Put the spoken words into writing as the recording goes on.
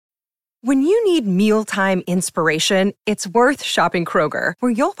When you need mealtime inspiration, it's worth shopping Kroger,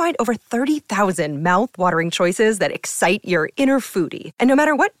 where you'll find over 30,000 mouth-watering choices that excite your inner foodie. And no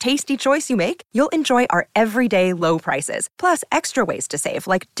matter what tasty choice you make, you'll enjoy our everyday low prices, plus extra ways to save,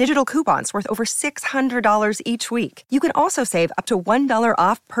 like digital coupons worth over $600 each week. You can also save up to $1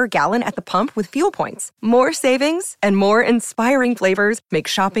 off per gallon at the pump with fuel points. More savings and more inspiring flavors make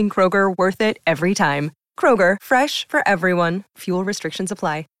shopping Kroger worth it every time. Kroger, fresh for everyone. Fuel restrictions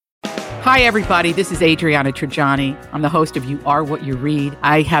apply. Hi, everybody. This is Adriana Trajani. I'm the host of You Are What You Read.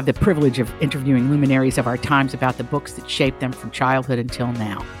 I have the privilege of interviewing luminaries of our times about the books that shaped them from childhood until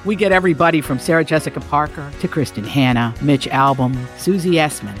now. We get everybody from Sarah Jessica Parker to Kristen Hanna, Mitch Albom, Susie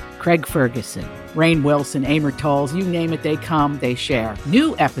Essman, Craig Ferguson, Rainn Wilson, Amor Tolls, you name it, they come, they share.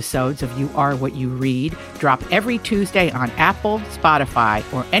 New episodes of You Are What You Read drop every Tuesday on Apple, Spotify,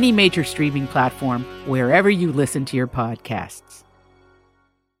 or any major streaming platform wherever you listen to your podcasts.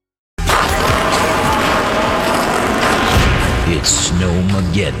 It's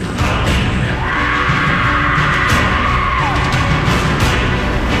Snowmageddon.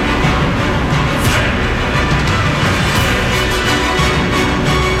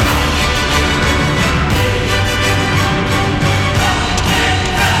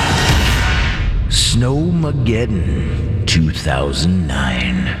 Snowmageddon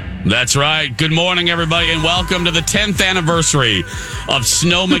 2009. That's right. Good morning, everybody, and welcome to the 10th anniversary of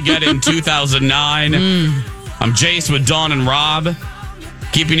Snowmageddon 2009. I'm Jace with Dawn and Rob,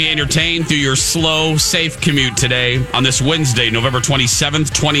 keeping you entertained through your slow, safe commute today on this Wednesday, November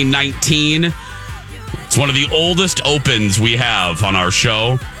 27th, 2019. It's one of the oldest opens we have on our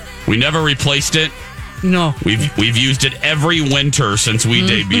show. We never replaced it. No. We've used it every winter since we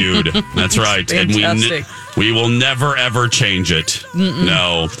debuted. That's right. Fantastic. And we will never, ever change it.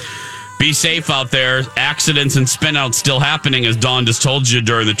 No. Be safe out there. Accidents and spinouts still happening, as Dawn just told you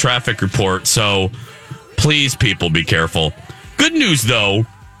during the traffic report. So please, people, be careful. Good news, though.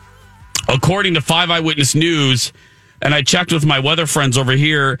 According to 5 Eyewitness News, and I checked with my weather friends over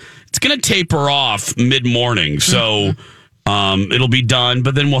here, it's going to taper off mid-morning. So it'll be done,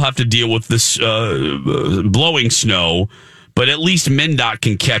 but then we'll have to deal with this blowing snow. But at least MnDOT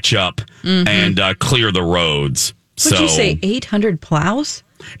can catch up and clear the roads. What did you say, 800 plows?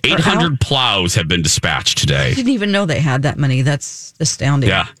 800 plows have been dispatched today. I didn't even know they had that many. That's astounding.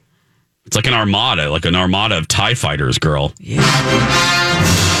 Yeah. It's like an armada of TIE fighters, girl. Yeah.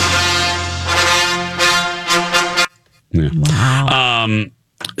 Wow.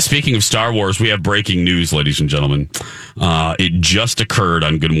 Speaking of Star Wars, we have breaking news, ladies and gentlemen. It just occurred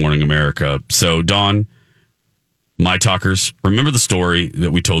on Good Morning America. So, Dawn, my talkers, remember the story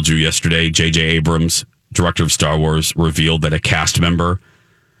that we told you yesterday? J.J. Abrams, director of Star Wars, revealed that a cast member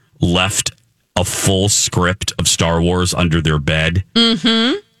left a full script of Star Wars under their bed.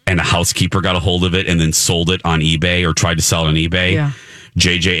 Mm-hmm. And a housekeeper got a hold of it and then sold it on eBay or tried to sell it on eBay. Yeah.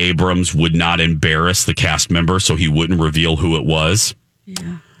 J.J. Abrams would not embarrass the cast member, so he wouldn't reveal who it was.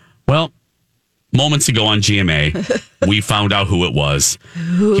 Yeah. Well, moments ago on GMA, we found out who it was.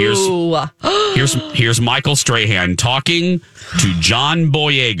 Here's Michael Strahan talking to John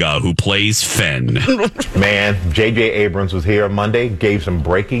Boyega, who plays Finn. Man, J.J. Abrams was here on Monday, gave some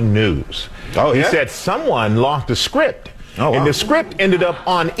breaking news. Oh, yeah? He said someone lost the script. Oh, wow. And the script ended up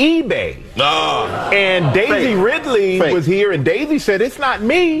on eBay. And Daisy Ridley was here, and Daisy said, it's not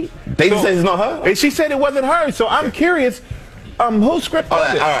me. Daisy said it's not her? And she said it wasn't her. So I'm curious, whose script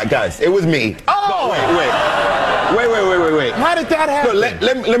was it? All right, guys, it was me. Oh! Wait. How did that happen? Look,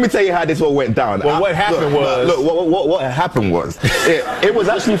 let me tell you how this all went down. Well, what happened what happened was, it was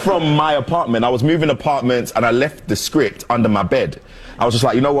actually from my apartment. I was moving apartments, and I left the script under my bed. I was just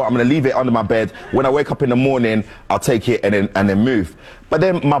like, you know what, I'm going to leave it under my bed. When I wake up in the morning, I'll take it and then move. But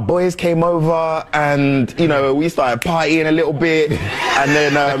then my boys came over and, we started partying a little bit. And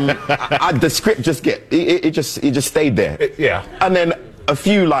then the script just just stayed there. Yeah. And then a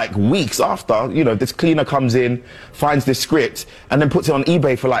few weeks after, this cleaner comes in, finds this script, and then puts it on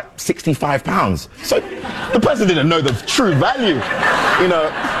eBay for £65. So the person didn't know the true value,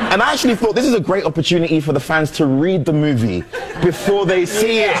 And I actually thought this is a great opportunity for the fans to read the movie before they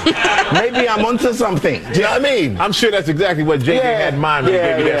see it. Maybe I'm onto something. Do you know what I mean? I'm sure that's exactly what JJ had in mind when he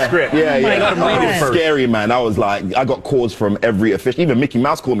gave you that script. That was scary, man. I was like, I got calls from every official. Even Mickey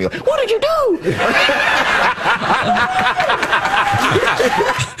Mouse called me. Like, what did you do?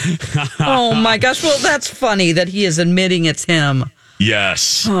 Oh my gosh! Well, that's funny that he is admitting it's him.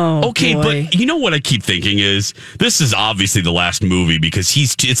 Yes. Oh, okay, boy. but you know what I keep thinking is this is obviously the last movie because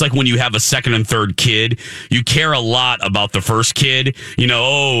it's like when you have a second and third kid, you care a lot about the first kid,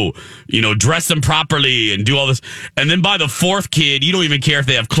 dress them properly and do all this. And then by the fourth kid, you don't even care if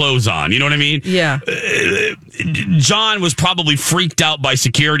they have clothes on. You know what I mean? Yeah. John was probably freaked out by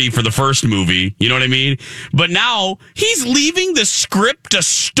security for the first movie. You know what I mean? But now he's leaving the script to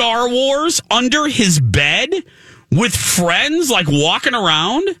Star Wars under his bed with friends, like walking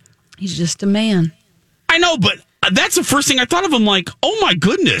around. He's just a man. I know, but that's the first thing I thought of. I'm like, oh my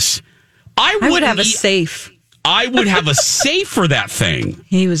goodness. I would have a safe. I would have a safe for that thing.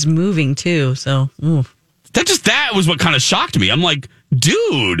 He was moving too, so. Ooh. That was what kind of shocked me. I'm like,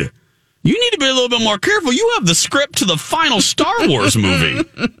 dude, you need to be a little bit more careful. You have the script to the final Star Wars movie.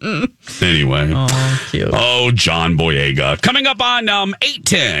 Anyway. Oh, cute. Oh, John Boyega. Coming up on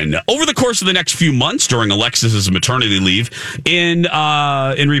 8:10. Over the course of the next few months during Alexis's maternity leave, in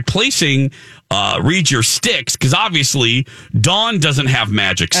replacing Read Your Sticks, because obviously Dawn doesn't have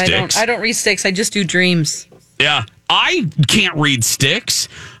magic sticks. I don't read sticks. I just do dreams. Yeah. I can't read sticks.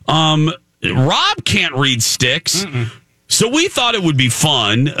 Rob can't read sticks. So we thought it would be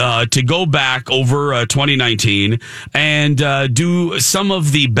fun to go back over 2019 and do some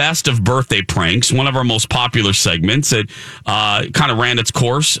of the best of birthday pranks, one of our most popular segments that kind of ran its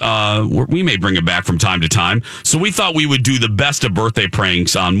course. We may bring it back from time to time. So we thought we would do the best of birthday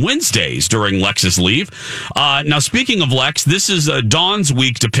pranks on Wednesdays during Lex's leave. Now, speaking of Lex, this is Dawn's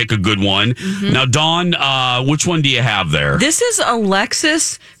week to pick a good one. Mm-hmm. Now, Dawn, which one do you have there? This is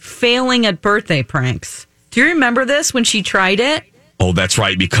Alexis failing at birthday pranks. Do you remember this when she tried it? Oh, that's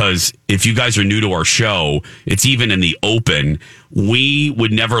right. Because if you guys are new to our show, it's even in the open. We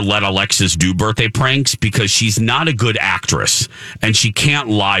would never let Alexis do birthday pranks because she's not a good actress and she can't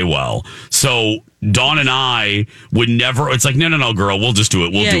lie well. So Dawn and I would never. It's like, no, girl, we'll just do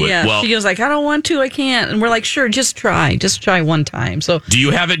it. We'll do it. Yeah. Well, she goes like, I don't want to. I can't. And we're like, sure, just try one time. So do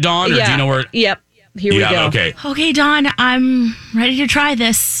you have it, Dawn, or do you know where? Yep. Here we go. Okay, Dawn, I'm ready to try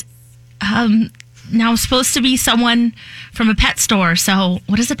this. Now I'm supposed to be someone from a pet store, so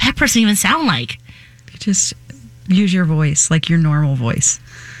what does a pet person even sound like? Just use your voice, like your normal voice.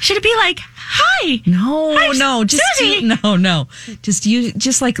 Should it be like, hi? No, just Susie. No.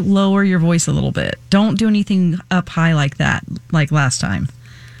 Just like lower your voice a little bit. Don't do anything up high like that, like last time.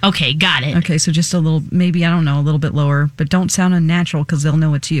 Okay, got it. Okay, so just a little, maybe, I don't know, a little bit lower, but don't sound unnatural because they'll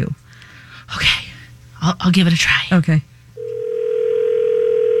know it's you. Okay, I'll give it a try. Okay.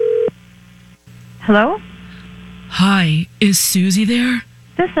 Hello? Hi, is Susie there?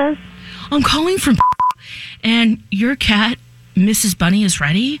 This is. I'm calling from and your cat, Mrs. Bunny, is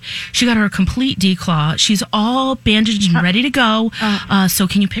ready. She got her complete declaw. She's all bandaged and ready to go. So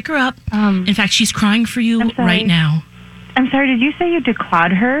can you pick her up? In fact, she's crying for you right now. I'm sorry, did you say you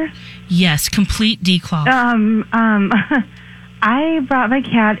declawed her? Yes, complete declaw. I brought my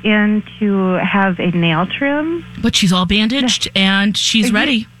cat in to have a nail trim. But she's all bandaged and she's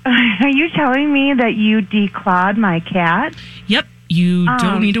ready. Are you telling me that you declawed my cat? Yep. You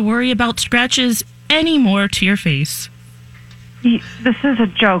don't need to worry about scratches anymore to your face. This is a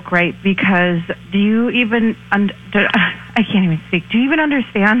joke, right? Because do you even... I can't even speak. Do you even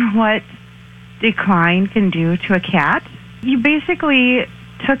understand what decline can do to a cat? You basically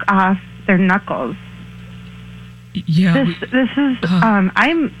took off their knuckles. Yeah. This is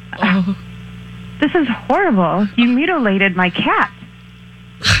this is horrible. You mutilated my cat.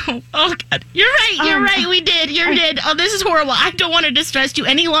 Oh God! You're right. We did. You did. Oh, this is horrible. I don't want to distress you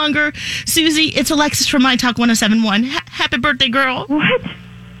any longer, Susie. It's Alexis from My Talk 107.1. Happy birthday, girl. What?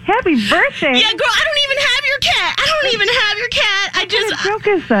 Happy birthday? Yeah, girl. I don't even have your cat. What kind of joke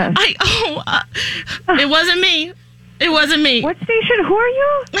is this? It wasn't me. It wasn't me. What station? Who are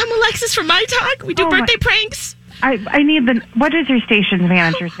you? I'm Alexis from My Talk. We do birthday pranks. I need what is your station's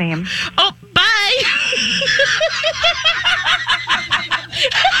manager's name? Oh, bye.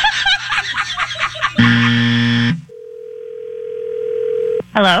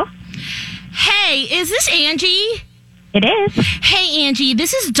 Hello? Hey, is this Angie? It is. Hey, Angie,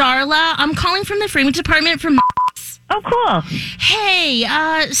 this is Darla. I'm calling from the Freedom Department from... Oh, cool. Hey,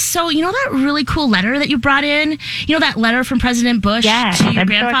 so you know that really cool letter that you brought in? You know that letter from President Bush to your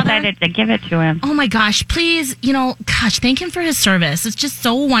grandfather? I'm so excited to give it to him. Oh my gosh, please, thank him for his service. It's just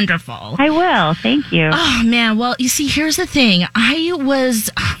so wonderful. I will. Thank you. Oh man, well, you see, here's the thing. I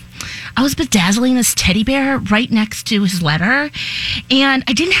was bedazzling this teddy bear right next to his letter, and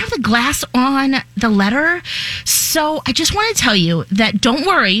I didn't have the glass on the letter, so I just want to tell you that don't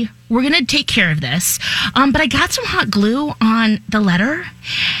worry, we're going to take care of this. But I got some hot glue on the letter,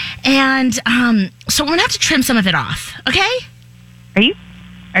 and so we're going to have to trim some of it off, okay?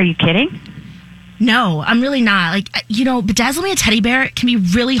 Are you kidding? No, I'm really not. Like, bedazzling a teddy bear can be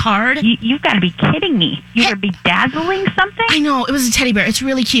really hard. You've got to be kidding me. You were bedazzling something? I know, it was a teddy bear. It's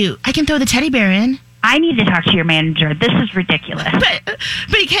really cute. I can throw the teddy bear in. I need to talk to your manager. This is ridiculous.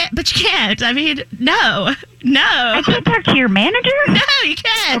 But you can't. But you can't. I mean, no. I can't talk to your manager? No, you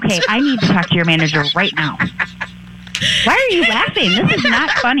can't. Okay, I need to talk to your manager right now. Why are you laughing? This is not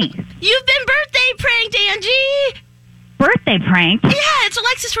funny. You've been birthday pranked, Angie. Birthday prank? Yeah, it's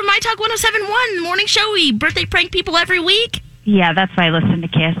Alexis from My Talk 1071 morning show. We birthday prank people every week. Yeah, that's why I listen to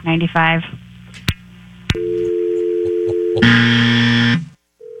KS 95.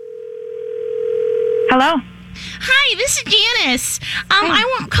 Hello? Hi, this is Janice.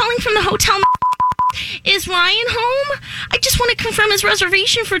 I'm calling from the hotel. Is Ryan home? I just want to confirm his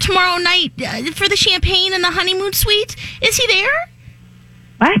reservation for tomorrow night for the champagne and the honeymoon suite. Is he there?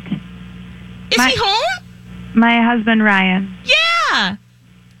 What? Is he home? My husband, Ryan. Yeah.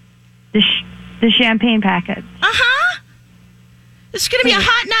 The champagne package. Uh-huh. It's going to be a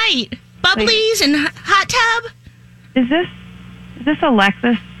hot night. Bubblies and hot tub. Is this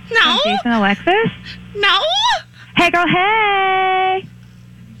Alexis? No. Jason Alexis? No. Hey, girl, hey.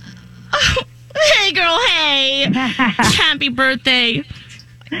 Oh, hey, girl, hey. Happy birthday.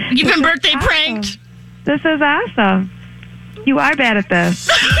 You've been birthday pranked. This is awesome. You are bad at this.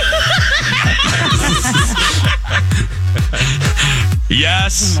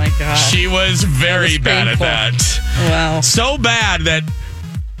 Yes. Oh my God. She was very bad at that. Wow. So bad that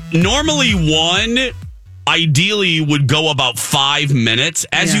normally one ideally would go about 5 minutes.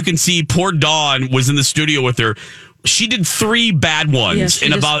 As you can see, poor Dawn was in the studio with her. She did 3 bad ones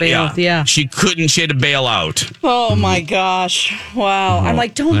in about She had to bail out. Oh my gosh. Wow. I'm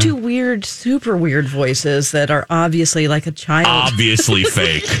like, don't do weird, super weird voices that are obviously like a child. Obviously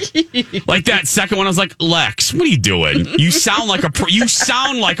fake. Like that second one, I was like, Lex, what are you doing? You sound like a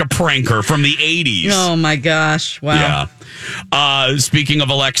pranker from the 80s. Oh my gosh. Wow. Yeah. Speaking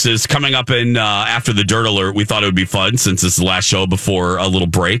of Alexis, coming up in after the Dirt Alert, we thought it would be fun since it's the last show before a little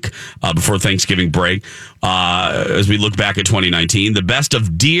break, before Thanksgiving break. As we look back at 2019, the best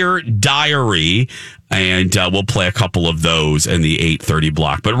of Dear Diary, and we'll play a couple of those in the 8:30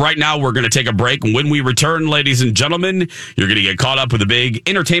 block. But right now, we're going to take a break. And when we return, ladies and gentlemen, you're going to get caught up with the big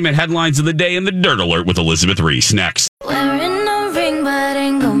entertainment headlines of the day in the Dirt Alert with Elizabeth Reese next.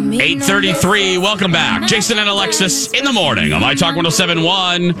 8:33. Welcome back. Jason and Alexis in the morning on My Talk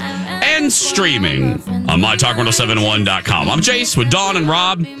 1071 and streaming on MyTalk1071.com. I'm Jace with Dawn and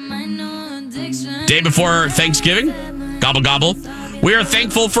Rob. Day before Thanksgiving. Gobble, gobble. We are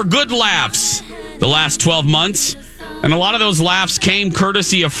thankful for good laughs the last 12 months. And a lot of those laughs came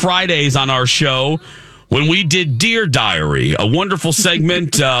courtesy of Fridays on our show when we did Dear Diary, a wonderful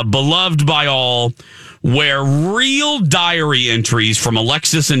segment beloved by all, where real diary entries from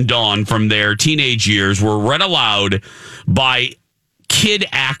Alexis and Dawn from their teenage years were read aloud by kid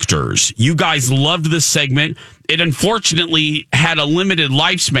actors. You guys loved this segment. It unfortunately had a limited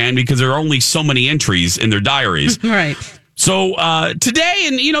lifespan because there are only so many entries in their diaries. Right. So today,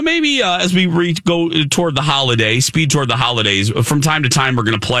 and maybe as we go toward the holidays, speed toward the holidays, from time to time we're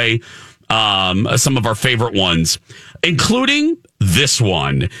going to play some of our favorite ones, including this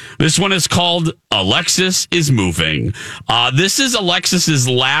one. This one is called Alexis is Moving. This is Alexis's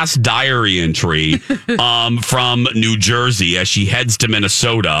last diary entry from New Jersey as she heads to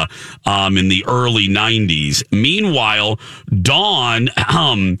Minnesota in the early 90s. Meanwhile, Dawn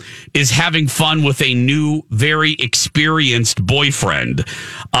is having fun with a new, very experienced boyfriend.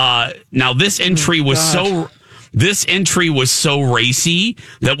 Now, this entry was This entry was so racy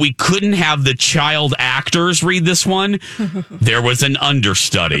that we couldn't have the child actors read this one. There was an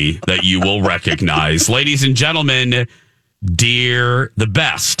understudy that you will recognize. Ladies and gentlemen, the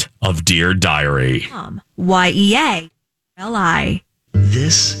best of Dear Diary. YEALI.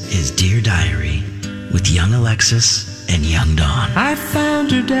 This is Dear Diary with young Alexis and young Dawn. I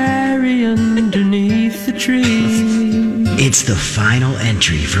found her diary underneath the tree. It's the final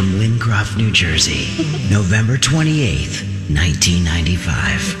entry from Lincroft, New Jersey, November 28th,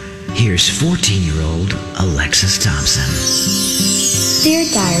 1995. Here's 14-year-old Alexis Thompson. Dear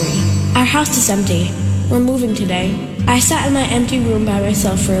Diary, our house is empty. We're moving today. I sat in my empty room by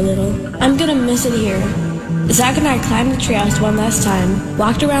myself for a little. I'm gonna miss it here. Zach and I climbed the treehouse one last time,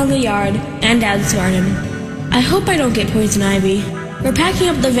 walked around the yard and Dad's garden. I hope I don't get poison ivy. We're packing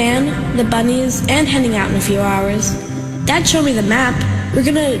up the van, the bunnies, and heading out in a few hours. Dad showed me the map. We're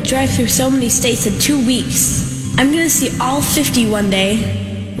gonna drive through so many states in 2 weeks. I'm gonna see all 50 one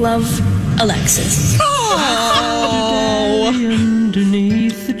day. Love, Alexis. Oh,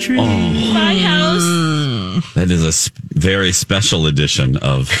 underneath the tree. My house. That is a very special edition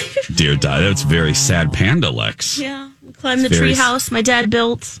of Dear Diary. That's very sad panda, Lex. Yeah. Climbed the tree house my dad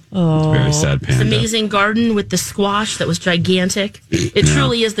built. Oh. Very sad panda. This amazing garden with the squash that was gigantic. It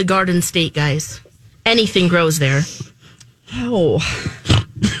truly is the Garden State, guys. Anything grows there. Oh.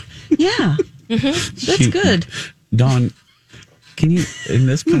 Yeah. That's good. Dawn, can you, in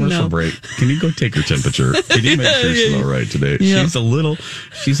this commercial break, can you go take her temperature? Can you make sure she's all right today? Yeah. She's a little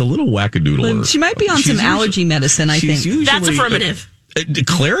wackadoodler. She might be on some allergy medicine, I think. That's affirmative.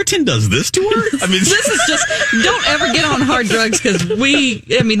 Claritin does this to her? I mean, this is just, don't ever get on hard drugs because this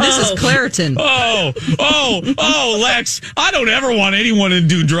is Claritin. Oh, Lex, I don't ever want anyone to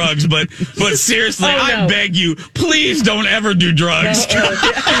do drugs, but seriously, I beg you, please don't ever do drugs.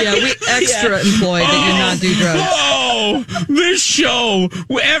 Yeah, we extra employ that you not do drugs. Oh, this show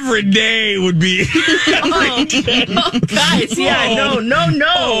every day would be. Guys, no.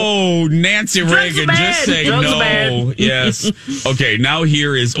 Oh, Nancy Reagan, just say no. Yes. Okay. Now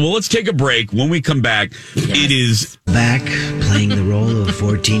here is, let's take a break. When we come back, it is... Back, playing the role of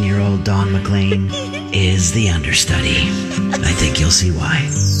 14-year-old Dawn McClain, is the understudy. I think you'll see why.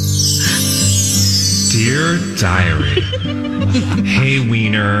 Dear Diary. Hey,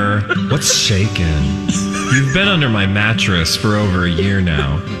 Wiener. What's shaking? You've been under my mattress for over a year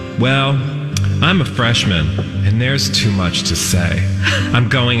now. Well, I'm a freshman, and there's too much to say. I'm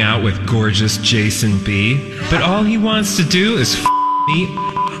going out with gorgeous Jason B., but all he wants to do is me.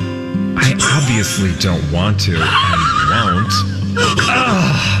 I obviously don't want to and won't.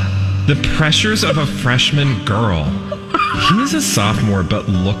 The pressures of a freshman girl. He's a sophomore but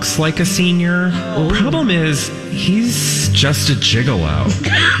looks like a senior. Problem is, he's just a gigolo.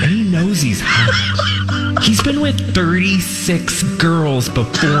 And he knows he's hot. He's been with 36 girls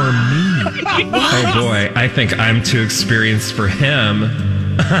before me. Oh boy, I think I'm too experienced for him.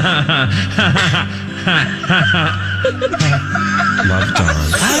 Love,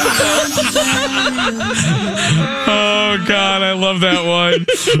 Dawn. Oh, God, I love that one.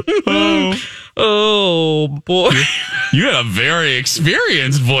 Oh, boy. You had a very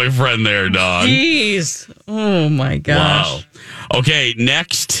experienced boyfriend there, Dawn. Jeez. Oh, my gosh. Wow. Okay,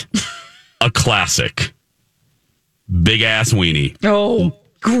 next, a classic. Big Ass Weenie. Oh,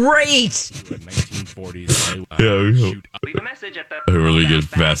 great. 1940s. Leave a message at the really good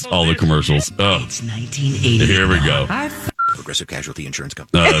fast. All the commercials. Oh, it's 1980. Here we go. Progressive Casualty Insurance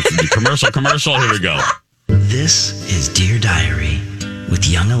Company. Commercial. Here we go. This is Dear Diary with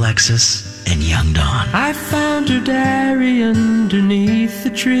young Alexis and young Dawn. I found her diary underneath the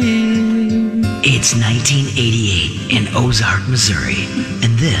tree. It's 1988 in Ozark, Missouri,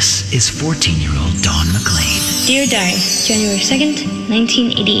 and this is 14-year-old Dawn McClain. Dear Diary, January 2nd,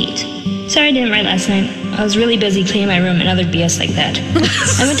 1988. Sorry I didn't write last night. I was really busy cleaning my room and other BS like that.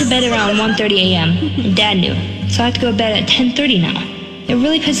 I went to bed around 1:30 a.m. and Dad knew, so I have to go to bed at 10:30 now. It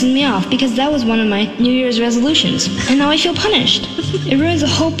really pisses me off because that was one of my New Year's resolutions, and now I feel punished. It ruins the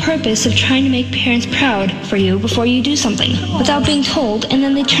whole purpose of trying to make parents proud for you before you do something, without being told, and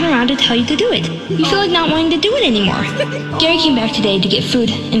then they turn around to tell you to do it. You feel like not wanting to do it anymore. Gary came back today to get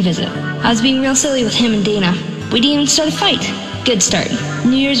food and visit. I was being real silly with him and Dana. We didn't even start a fight. Good start.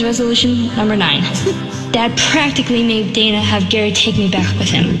 New Year's resolution number 9. Dad practically made Dana have Gary take me back with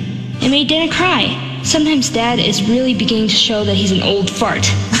him. It made Dana cry. Sometimes Dad is really beginning to show that he's an old fart.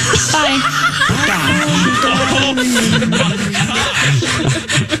 Bye. Oh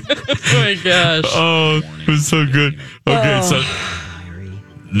my gosh. Oh, it was so good. Okay, so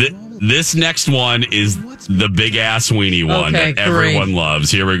this next one is the Big Ass Weenie one that everyone loves.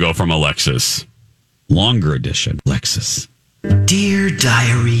 Here we go from Alexis. Longer edition. Alexis. Dear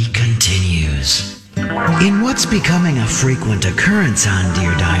Diary continues. In what's becoming a frequent occurrence on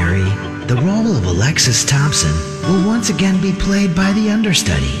Dear Diary, the role of Alexis Thompson will once again be played by the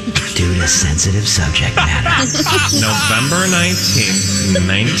understudy due to sensitive subject matter. November 19th,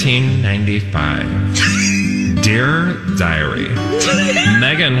 1995. Dear Diary,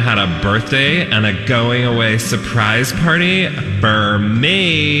 Megan had a birthday and a going away surprise party for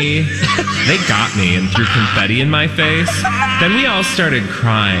me. They got me and threw confetti in my face. Then we all started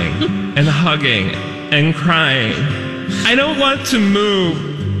crying and hugging and crying. I don't want to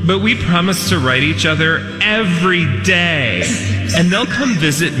move, but we promised to write each other every day. And they'll come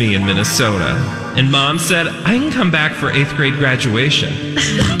visit me in Minnesota. And Mom said I can come back for 8th grade graduation.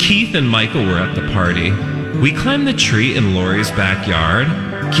 Keith and Michael were at the party. We climbed the tree in Lori's backyard.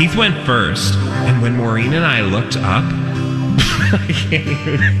 Keith went first, and when Maureen and I looked up,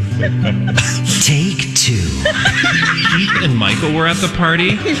 Take 2. Keith and Michael were at the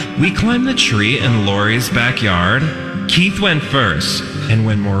party. We climbed the tree in Lori's backyard. Keith went first, and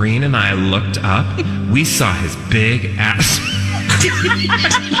when Maureen and I looked up, we saw his big ass.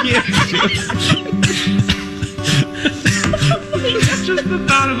 Just the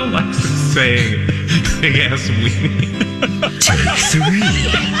thought of Alexis saying big ass weenie. Take 3.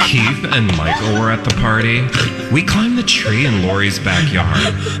 Keith and Michael were at the party. We climbed the tree in Lori's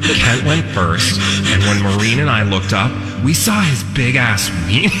backyard. Kent went first, and when Maureen and I looked up, we saw his big ass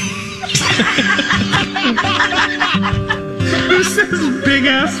weenie. Who says big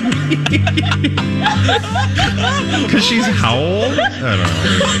ass weenie? Because she's how old? I don't know.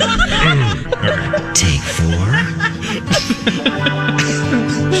 Okay. Take 4.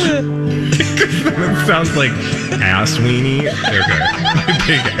 That sounds like ass weenie. Okay.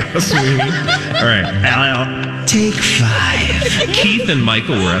 Big ass weenie. All right. Take 5. Keith and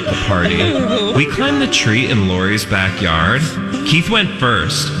Michael were at the party. We climbed the tree in Lori's backyard. Keith went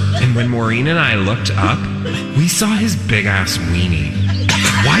first, and when Maureen and I looked up, we saw his big ass weenie.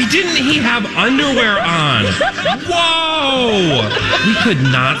 Why didn't he have underwear on? Whoa! We could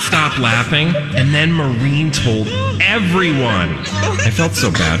not stop laughing, and then Maureen told everyone. I felt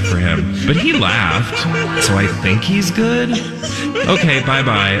so bad for him, but he laughed, so I think he's good. Okay,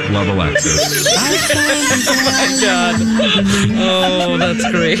 bye-bye. Love, Alexis. Oh my God. Oh, that's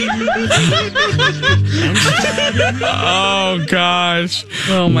great. Oh, gosh.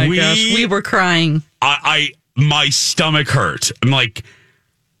 Oh, my gosh. We were crying. My stomach hurt. I'm like,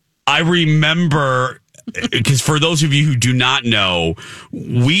 I remember, because for those of you who do not know,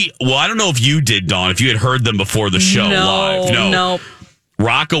 I don't know if you did, Dawn, if you had heard them before the show live. No.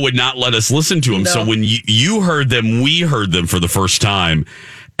 Rocco would not let us listen to them. No. So when you heard them, we heard them for the first time.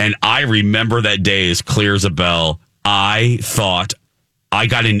 And I remember that day as clear as a bell. I thought I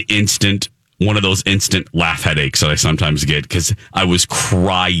got one of those instant laugh headaches that I sometimes get because I was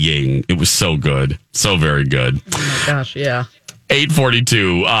crying. It was so good. So very good. Oh my gosh, yeah.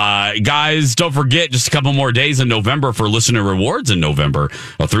 8:42. Guys, don't forget, just a couple more days in November for listener rewards in November.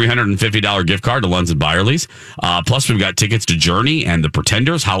 A $350 gift card to Lunds and Byerly's. Plus, we've got tickets to Journey and the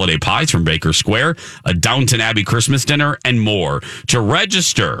Pretenders, holiday pies from Baker Square, a Downton Abbey Christmas dinner, and more. To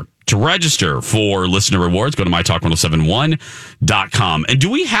register for listener rewards, go to mytalk1071.com. And do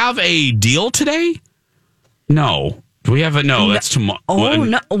we have a deal today? No. Do we have a no? That's tomorrow. Oh,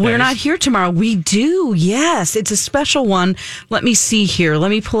 no, we're not here tomorrow. We do. Yes, it's a special one. Let me see here.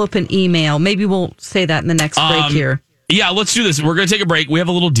 Let me pull up an email. Maybe we'll say that in the next break here. Yeah, let's do this. We're going to take a break. We have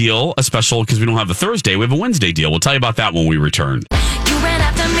a little deal, a special, because we don't have a Thursday. We have a Wednesday deal. We'll tell you about that when we return. You ran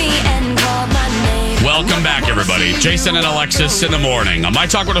after me and called my name. Welcome back, everybody. Jason and Alexis in the morning on My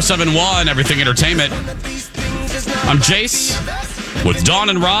Talk 1071, Everything Entertainment. I'm Jace with Dawn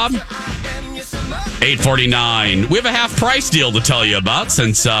and Rob. 8:49. We have a half price deal to tell you about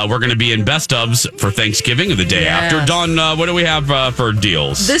since we're going to be in Best Ofs for Thanksgiving and the day after. Dawn, what do we have for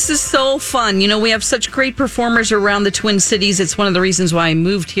deals? This is so fun. You know, we have such great performers around the Twin Cities. It's one of the reasons why I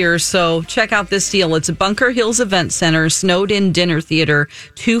moved here. So check out this deal. It's a Bunker Hills Event Center, Snowed In Dinner Theater,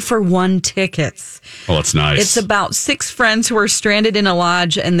 2-for-1 tickets. Oh, that's nice. It's about 6 friends who are stranded in a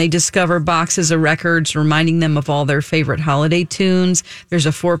lodge and they discover boxes of records reminding them of all their favorite holiday tunes. There's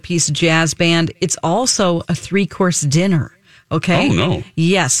a 4-piece jazz band. It's also a 3-course dinner. Okay. Oh, no.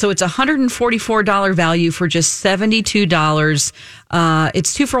 Yes. So it's $144 value for just $72.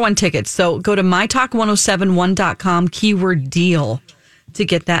 It's 2-for-1 tickets. So go to mytalk1071.com, keyword deal, to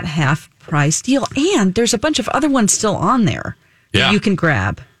get that half price deal. And there's a bunch of other ones still on there that you can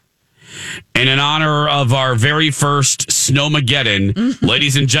grab. And in honor of our very first Snowmageddon,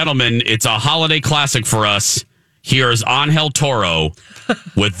 ladies and gentlemen, it's a holiday classic for us. Here's Angel Toro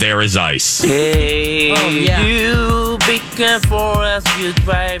with There Is Ice. Hey, you be careful as you're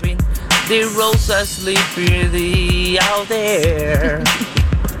driving. The roads are slippery out there.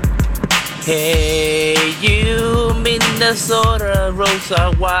 Hey, you Minnesota roads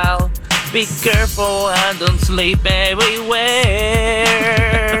are wild. Be careful and don't sleep everywhere.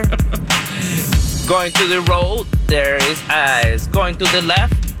 Going to the road, there is ice. Going to the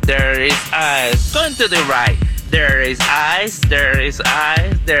left, there is ice. Going to the right, there is ice, there is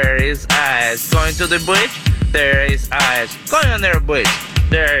ice, there is ice. Going to the bridge, there is ice. Going on the bridge,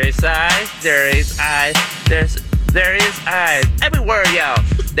 there is ice, there is ice, there is ice. Everywhere, y'all,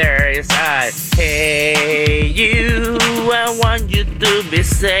 there is ice. Hey, you, I want you to be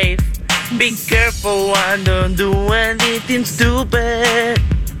safe. Be careful and don't do anything stupid.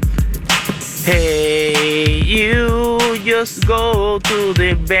 Hey, you, just go to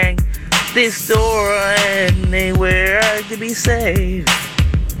the bank, the store, anywhere to be safe.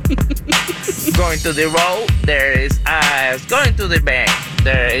 Going to the road, there is eyes. Going to the bank,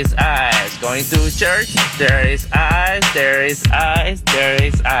 there is eyes. Going to church, there is eyes. There is eyes. There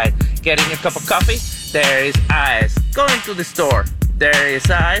is eyes. Getting a cup of coffee, there is eyes. Going to the store, there is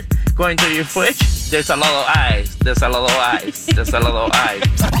eyes. Going to your fridge, there's a lot of eyes. There's a lot of eyes. There's a lot of eyes.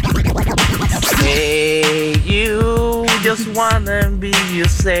 Hey, you just wanna be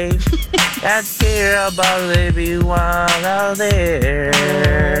safe. I care about everyone out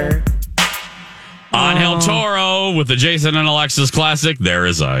there. Angel Toro with the Jason and Alexis classic, There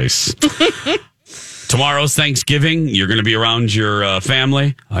Is Ice. Tomorrow's Thanksgiving. You're going to be around your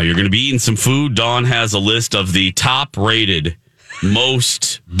family. You're going to be eating some food. Dawn has a list of the top-rated,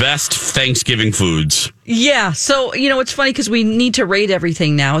 best Thanksgiving foods. Yeah. So, it's funny because we need to rate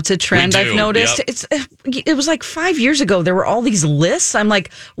everything now. It's a trend I've noticed. Yep. It was like 5 years ago. There were all these lists. I'm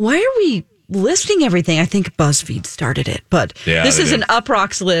like, why are we listing everything? I think BuzzFeed started it, but this is an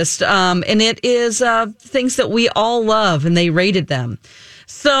Uproxx list, and it is things that we all love, and they rated them.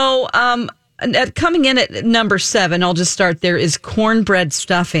 So, coming in at number 7, I'll just start there, is cornbread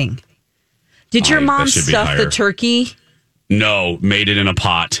stuffing. Did your mom stuff the turkey? No, made it in a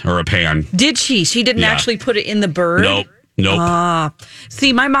pot or a pan. Did she? She didn't actually put it in the bird? Nope.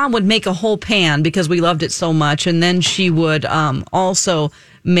 See, my mom would make a whole pan because we loved it so much, and then she would also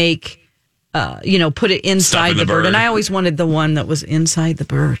make put it inside the bird. And I always wanted the one that was inside the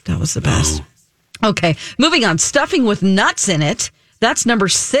bird. That was the best. Okay, moving on. Stuffing with nuts in it. That's number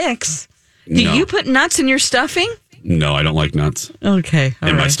 6. Do you put nuts in your stuffing? No, I don't like nuts. Okay.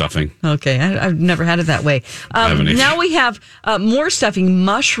 In my stuffing. Okay, I've never had it that way. Now we have more stuffing,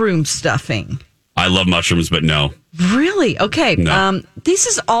 mushroom stuffing. I love mushrooms, but no. Really? Okay. No. This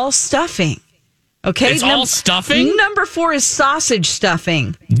is all stuffing. Okay, it's all stuffing? Number 4 is sausage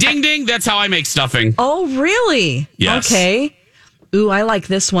stuffing. Ding, ding. That's how I make stuffing. Oh, really? Yes. Okay. Ooh, I like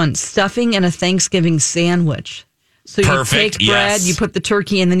this one. Stuffing and a Thanksgiving sandwich. So Perfect. You take bread, yes. You put the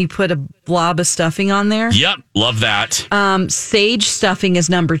turkey, and then you put a blob of stuffing on there. Yep. Love that. Sage stuffing is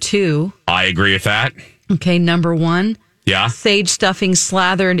number 2. I agree with that. Okay, number 1. Yeah. Sage stuffing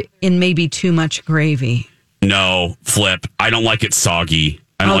slathered in maybe too much gravy. No, flip. I don't like it soggy.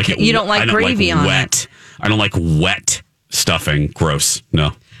 I don't like it. You don't like gravy on wet. I don't like wet stuffing. Gross.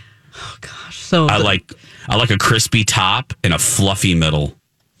 No. Oh gosh. So I like a crispy top and a fluffy middle.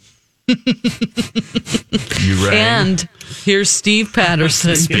 You rang. And here's Steve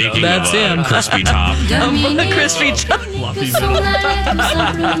Patterson. Speaking That's of him. crispy top. A crispy top. Fluffy middle.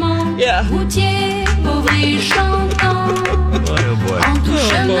 Yeah.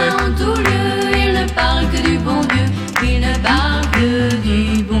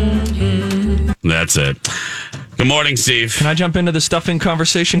 That's it. Good morning, Steve. Can I jump into the stuffing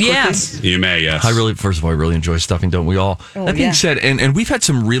conversation quickly? Yes. You may, yes. First of all, I really enjoy stuffing, don't we all? That being said, and we've had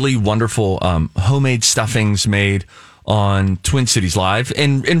some really wonderful homemade stuffings made on Twin Cities Live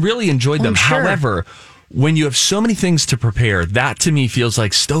and really enjoyed them. Sure. However, when you have so many things to prepare, that to me feels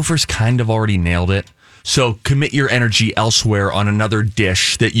like Stouffer's kind of already nailed it. So commit your energy elsewhere on another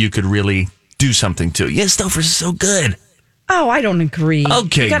dish that you could really do something to. Yeah, Stouffer's is so good. Oh, I don't agree.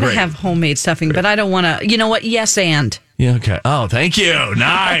 Okay, you gotta great. have homemade stuffing, but I don't want to. You know what? Yes, and. Yeah, okay. Oh, thank you.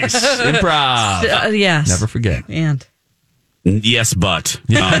 Nice. Improv. Yes. Never forget. And. Yes, but.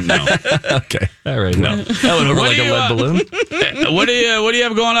 No. Okay. All right. No. That went over like a lead balloon. What do you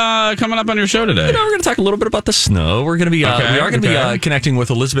have coming up on your show today? We're going to talk a little bit about the snow. We're going to be we are going to be connecting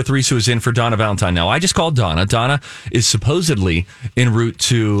with Elizabeth Reese, who is in for Donna Valentine. Now, I just called Donna. Donna is supposedly en route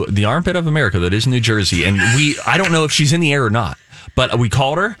to the armpit of America, that is New Jersey, and I don't know if she's in the air or not. But we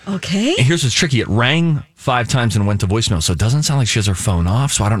called her. Okay. And here's what's tricky. It rang 5 times and went to voicemail. So it doesn't sound like she has her phone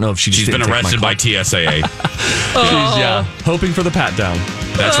off. So I don't know if she's been arrested by TSAA. She's hoping for the pat down.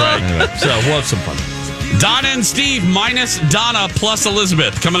 That's right. Anyway, so we'll have some fun. Donna and Steve minus Donna plus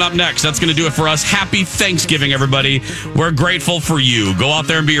Elizabeth coming up next. That's going to do it for us. Happy Thanksgiving, everybody. We're grateful for you. Go out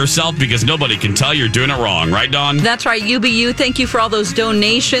there and be yourself because nobody can tell you're doing it wrong. Right, Dawn? That's right. You be you. Thank you for all those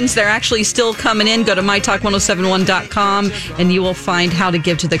donations. They're actually still coming in. Go to mytalk1071.com and you will find how to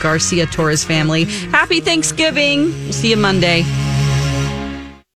give to the Garcia Torres family. Happy Thanksgiving. We'll see you Monday.